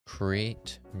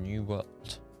Create new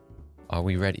world. Are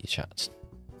we ready, chat?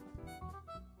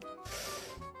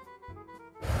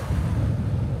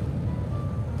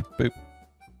 Boop.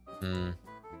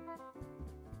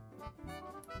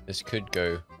 This could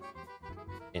go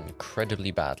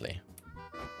incredibly badly.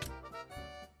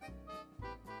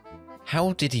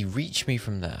 How did he reach me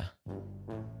from there?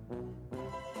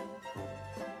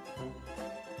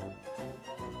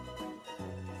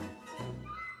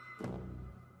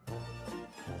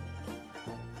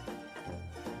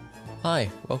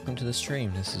 Hi, welcome to the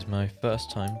stream. This is my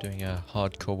first time doing a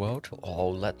hardcore world. Oh,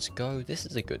 let's go. This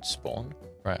is a good spawn.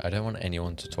 Right, I don't want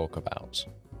anyone to talk about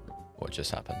what just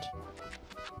happened.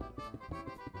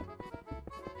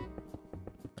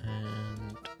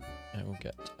 And I will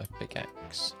get a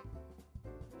pickaxe,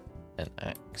 an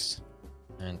axe,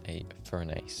 and a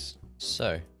furnace.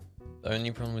 So, the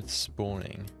only problem with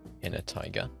spawning in a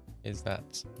taiga is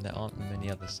that there aren't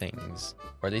many other things.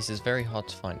 Or at least it's very hard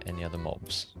to find any other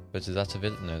mobs. But is that a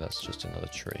village? No, that's just another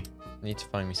tree. I need to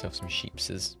find myself some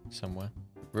sheepses somewhere.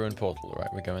 Ruined portal,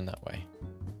 right, we're going that way.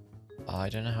 I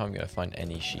don't know how I'm going to find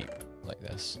any sheep like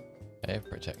this. Air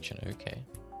protection, okay.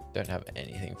 Don't have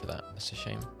anything for that, that's a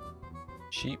shame.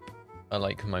 Sheep are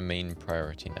like my main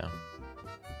priority now.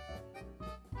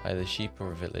 Either sheep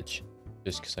or a village,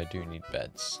 just because I do need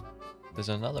beds. There's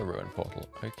another ruined portal,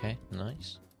 okay,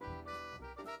 nice.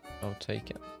 I'll take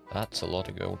it. That's a lot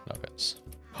of gold nuggets.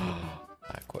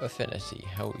 Aqua affinity,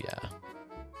 hell yeah.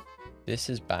 This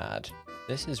is bad.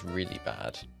 This is really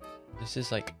bad. This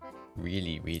is like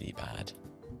really, really bad.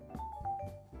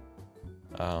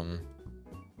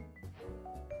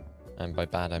 And by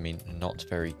bad I mean not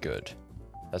very good.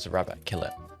 There's a rabbit, kill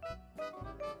it.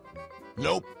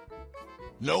 Nope.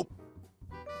 Nope.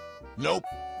 Nope.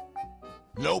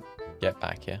 Nope. Get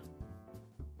back here.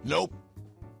 Nope.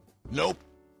 Nope.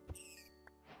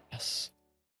 Yes.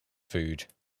 Food.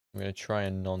 I'm gonna try a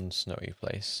non-snowy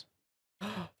place.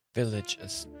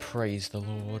 Villagers, praise the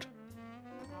Lord.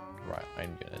 Right,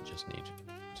 I'm gonna just need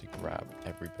to grab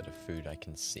every bit of food I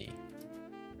can see.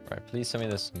 Right, please tell me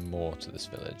there's more to this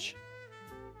village.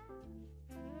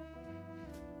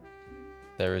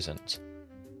 There isn't.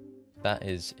 That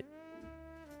is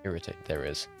irritating. There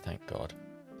is, thank God.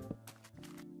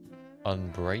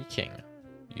 Unbreaking,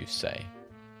 you say?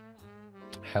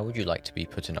 How would you like to be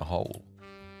put in a hole?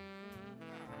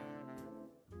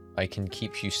 I can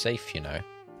keep you safe, you know.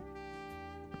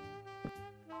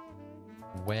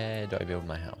 Where do I build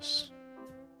my house?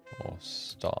 Or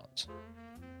start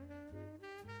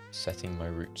setting my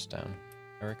roots down?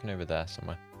 I reckon over there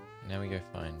somewhere. Now we go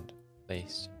find a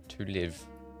place to live.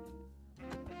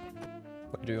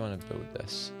 Where do we want to build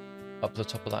this? Up the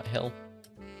top of that hill?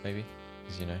 Maybe?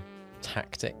 Because, you know,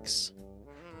 tactics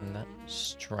and that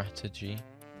strategy.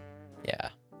 Yeah,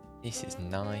 this is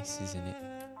nice, isn't it?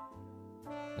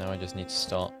 Now I just need to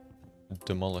start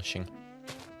demolishing.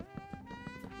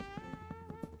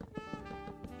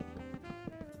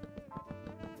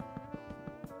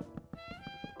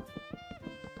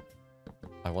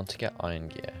 I want to get iron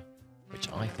gear,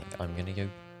 which I think I'm going to go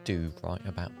do right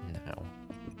about now.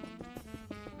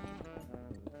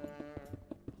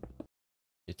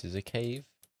 It is a cave.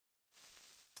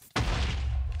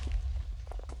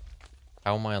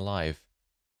 How am I alive?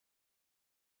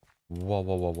 Whoa,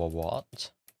 whoa, whoa, whoa,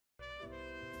 what?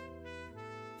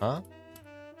 Huh?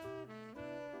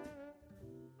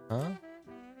 Huh?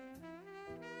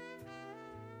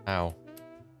 Ow.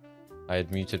 I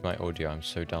had muted my audio, I'm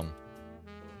so dumb.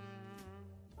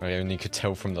 I only could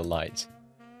tell from the light.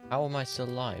 How am I still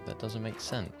alive? That doesn't make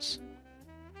sense.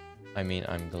 I mean,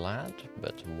 I'm glad,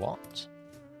 but what?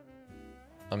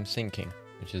 I'm thinking,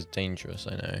 which is dangerous,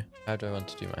 I know. How do I want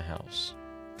to do my house?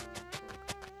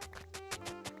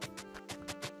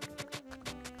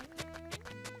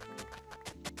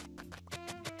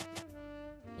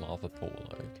 Lava pool,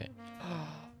 okay.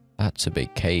 That's a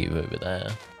big cave over there.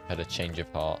 Had a change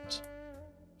of heart.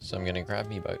 So I'm gonna grab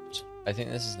me boat. I think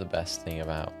this is the best thing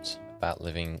about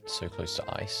living so close to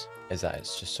ice, is that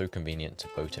it's just so convenient to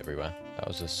boat everywhere. That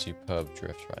was a superb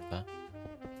drift right there.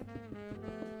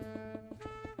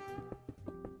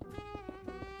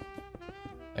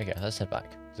 Okay, let's head back,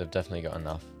 because I've definitely got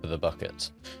enough for the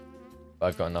bucket. But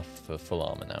I've got enough for full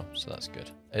armor now, so that's good.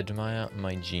 Admire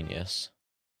my genius.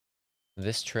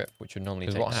 This trip, which would normally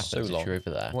take so long, if you're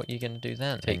over there, what are you going to do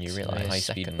then? Then you realise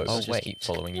high-speed boats just keep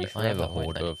following you forever. I have a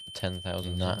horde of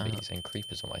 10,000 zombies and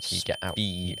creepers on my team. You get out,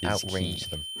 you outrange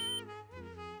them.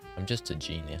 I'm just a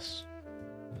genius.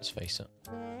 Let's face it.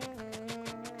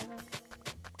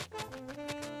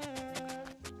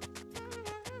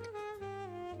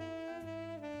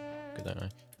 Good, don't I?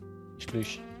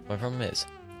 Sploosh. My problem is,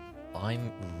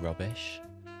 I'm rubbish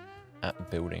at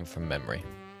building from memory.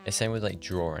 It's same with like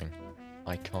drawing.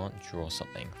 I can't draw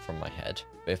something from my head,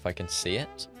 but if I can see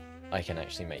it, I can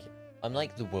actually make it. I'm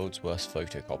like the world's worst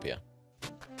photocopier.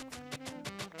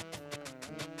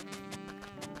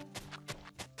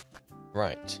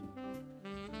 Right.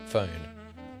 Phone.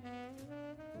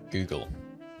 Google.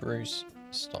 Bruce.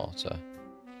 Starter.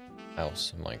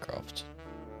 House. Minecraft.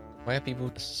 Why are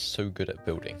people so good at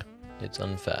building? It's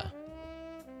unfair.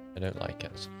 I don't like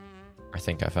it. I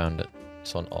think I found it.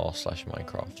 It's on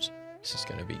r/Minecraft. This is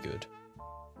going to be good.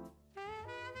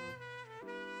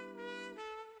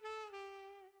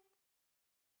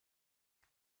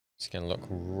 It's going to look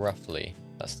roughly.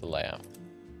 That's the layout.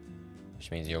 Which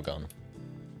means you're gone.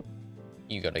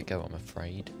 You gotta go, I'm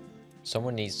afraid.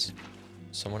 Someone at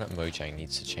Mojang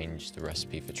needs to change the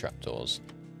recipe for trapdoors.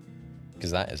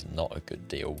 Because that is not a good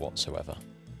deal whatsoever.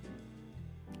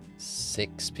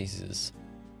 6 pieces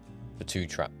for 2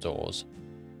 trapdoors.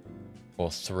 Or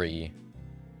 3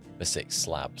 for 6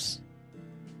 slabs.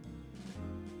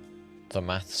 The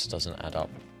maths doesn't add up.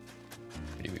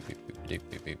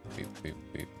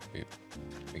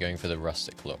 We're going for the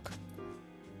rustic look.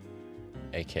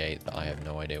 AKA that I have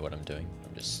no idea what I'm doing.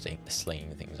 I'm just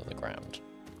slinging things on the ground.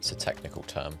 It's a technical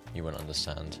term you won't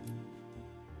understand.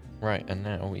 Right, and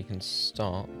now we can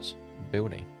start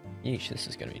building. Yeesh, this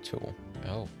is going to be cool.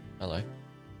 Oh, hello.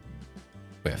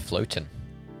 We're floating.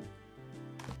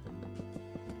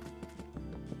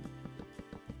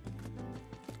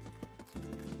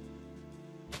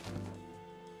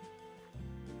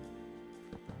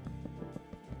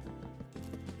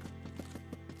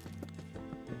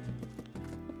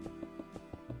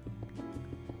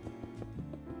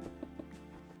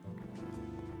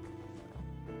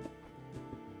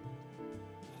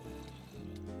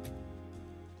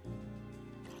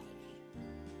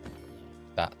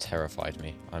 That terrified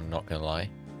me, I'm not gonna lie.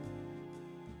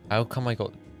 How come I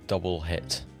got double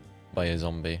hit by a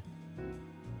zombie?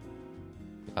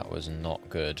 That was not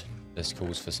good. This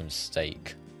calls for some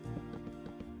steak.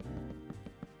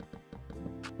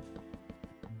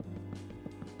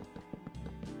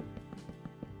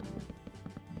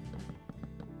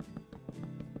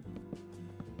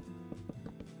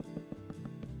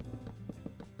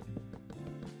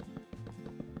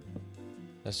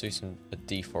 Let's do a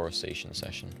deforestation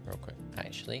session real quick.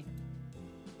 Actually,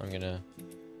 I'm gonna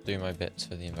do my bits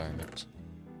for the environment.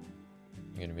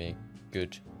 I'm gonna be a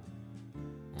good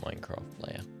Minecraft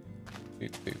player.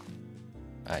 Boop boop.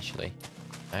 Actually.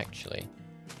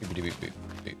 Boop boop boop boop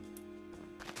boop.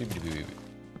 Boop boop boop boop.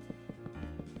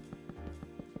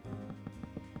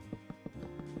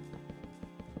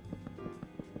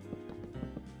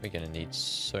 We're gonna need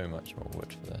so much more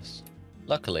wood for this.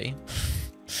 Luckily,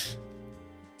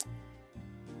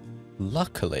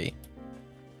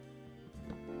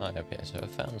 I appear to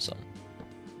have found some.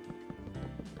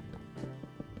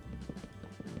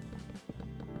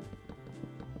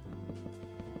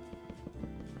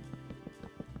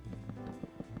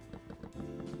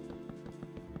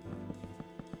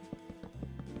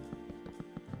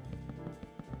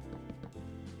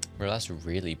 Well, that's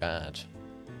really bad.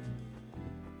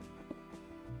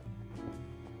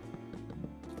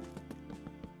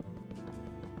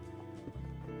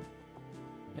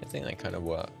 I think that kind of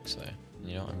works, though.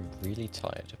 You know, I'm really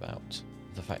tired about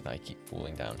the fact that I keep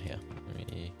falling down here. Let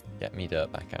me get me dirt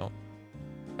back out.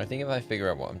 I think if I figure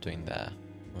out what I'm doing there,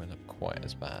 it won't look quite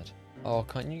as bad. Oh,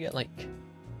 can't you get, like... I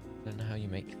don't know how you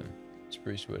make them.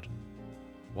 Spruce wood.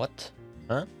 What?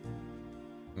 Huh?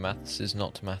 Maths is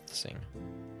not mathsing.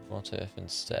 What if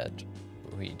instead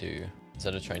we do,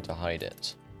 instead of trying to hide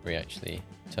it, we actually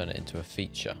turn it into a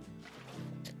feature?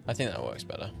 I think that works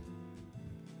better.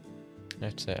 I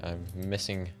have to say, I'm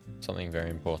missing something very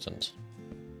important.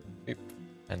 Boop.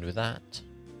 And with that,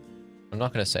 I'm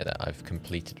not going to say that I've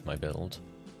completed my build,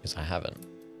 because I haven't,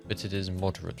 but it is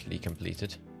moderately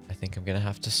completed. I think I'm going to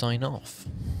have to sign off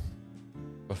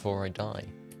before I die.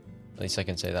 At least I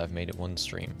can say that I've made it one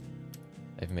stream.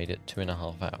 I've made it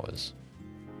 2.5 hours.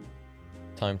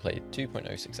 Time played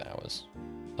 2.06 hours.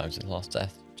 Times its last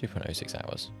death, 2.06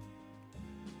 hours.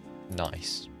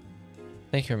 Nice.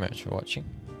 Thank you very much for watching.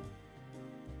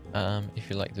 If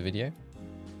you liked the video,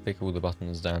 click all the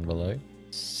buttons down below.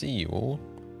 See you all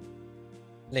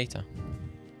later.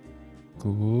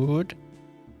 Goodbye.